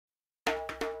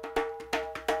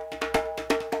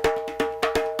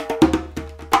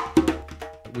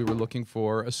we were looking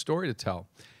for a story to tell.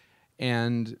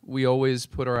 And we always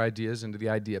put our ideas into the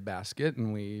idea basket,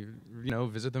 and we,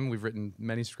 visit them. We've written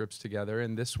many scripts together,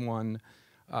 and this one,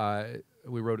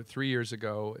 we wrote it 3 years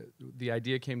ago. The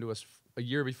idea came to us a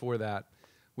year before that.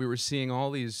 We were seeing all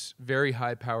these very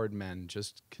high-powered men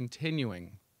just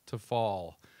continuing to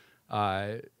fall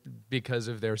because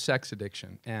of their sex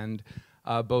addiction. And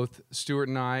both Stuart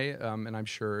and I, and I'm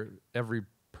sure every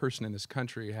person in this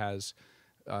country has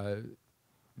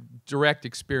direct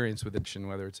experience with addiction,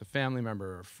 whether it's a family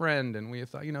member or a friend, and we have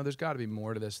thought, there's got to be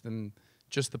more to this than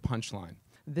just the punchline.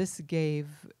 This gave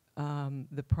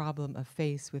the problem a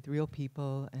face with real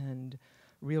people and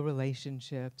real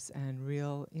relationships and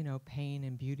real, pain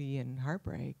and beauty and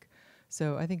heartbreak.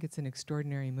 So I think it's an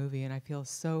extraordinary movie, and I feel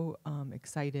so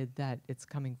excited that it's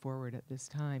coming forward at this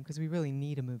time, because we really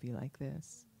need a movie like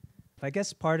this. I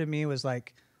guess part of me was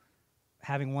like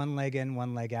having one leg in,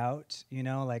 one leg out,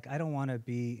 like I don't want to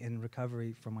be in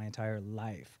recovery for my entire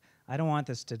life. I don't want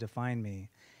this to define me.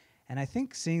 And I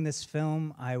think seeing this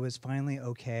film, I was finally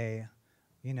okay,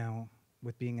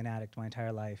 with being an addict my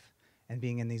entire life and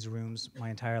being in these rooms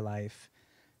my entire life,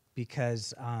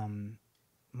 because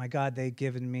my God, they've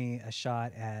given me a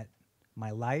shot at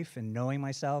my life and knowing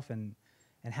myself and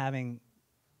having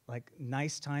like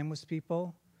nice time with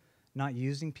people, not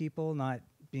using people, not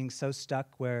being so stuck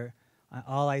where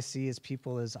all I see is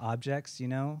people as objects,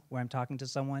 where I'm talking to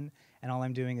someone and all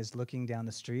I'm doing is looking down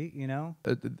the street,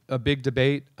 A big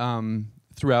debate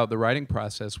throughout the writing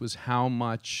process was how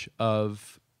much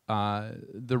of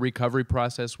the recovery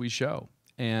process we show.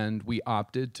 And we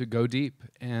opted to go deep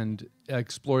and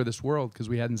explore this world because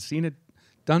we hadn't seen it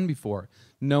done before,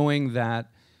 knowing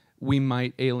that we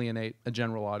might alienate a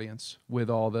general audience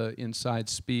with all the inside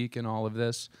speak and all of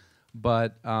this.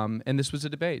 But, and this was a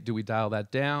debate. Do we dial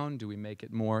that down? Do we make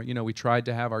it more? We tried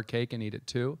to have our cake and eat it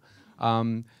too.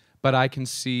 But I can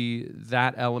see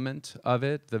that element of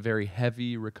it, the very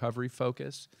heavy recovery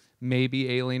focus, maybe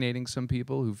alienating some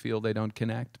people who feel they don't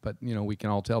connect, but we can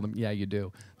all tell them, yeah, you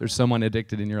do. There's someone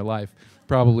addicted in your life,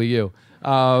 probably you.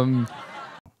 And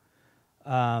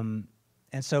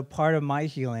so part of my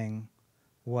healing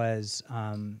was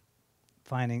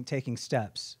taking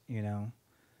steps,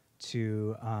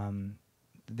 to,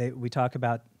 we talk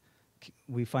about,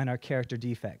 we find our character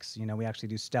defects, we actually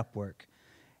do step work.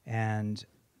 And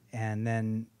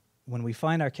then when we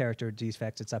find our character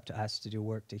defects, it's up to us to do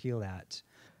work to heal that.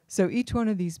 So each one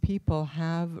of these people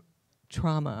have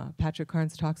trauma. Patrick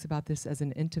Carnes talks about this as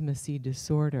an intimacy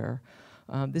disorder.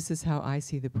 This is how I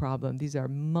see the problem. These are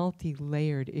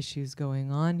multi-layered issues going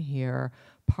on here,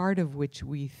 part of which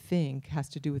we think has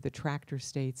to do with attractor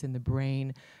states in the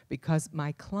brain, because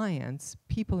my clients,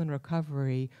 people in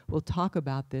recovery, will talk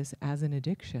about this as an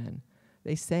addiction.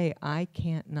 They say, I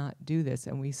can't not do this.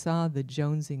 And we saw the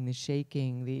jonesing, the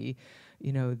shaking,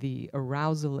 the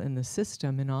arousal in the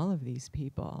system in all of these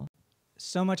people.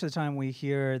 So much of the time we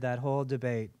hear that whole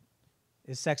debate,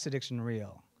 is sex addiction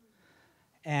real?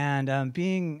 And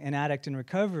being an addict in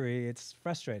recovery, it's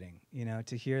frustrating,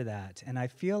 to hear that. And I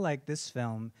feel like this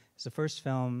film is the first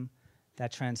film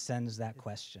that transcends that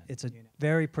question. It's a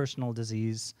very personal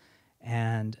disease,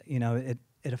 and it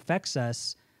affects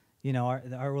us.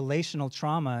 Our relational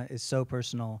trauma is so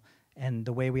personal, and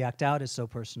the way we act out is so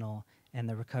personal, and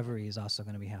the recovery is also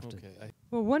going to have to.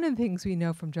 Well, one of the things we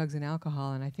know from drugs and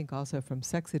alcohol, and I think also from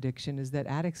sex addiction, is that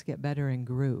addicts get better in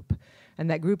group. And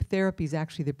that group therapy is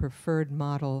actually the preferred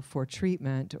model for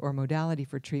treatment or modality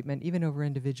for treatment, even over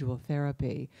individual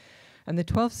therapy. And the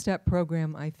 12-step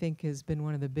program, I think, has been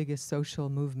one of the biggest social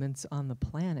movements on the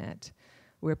planet,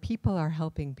 where people are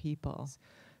helping people.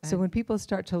 So when people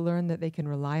start to learn that they can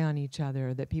rely on each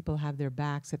other, that people have their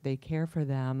backs, that they care for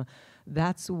them,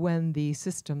 that's when the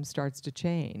system starts to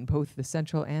change, both the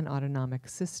central and autonomic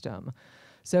system.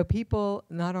 So people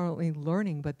not only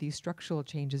learning, but these structural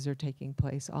changes are taking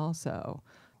place also.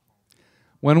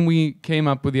 When we came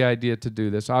up with the idea to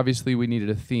do this, obviously we needed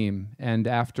a theme. And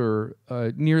after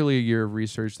nearly a year of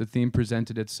research, the theme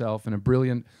presented itself in a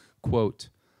brilliant quote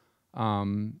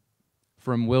from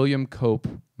William Cope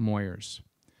Moyers.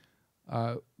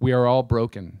 We are all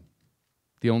broken.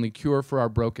 The only cure for our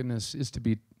brokenness is to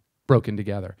be broken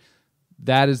together.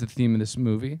 That is the theme of this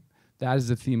movie. That is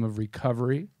the theme of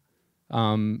recovery.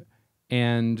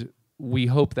 And we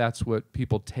hope that's what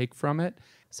people take from it.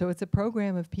 So it's a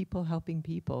program of people helping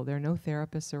people. There are no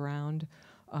therapists around.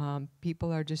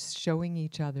 People are just showing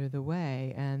each other the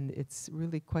way, and it's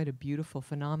really quite a beautiful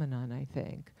phenomenon, I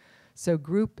think. So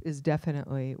group is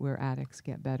definitely where addicts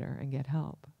get better and get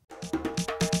help.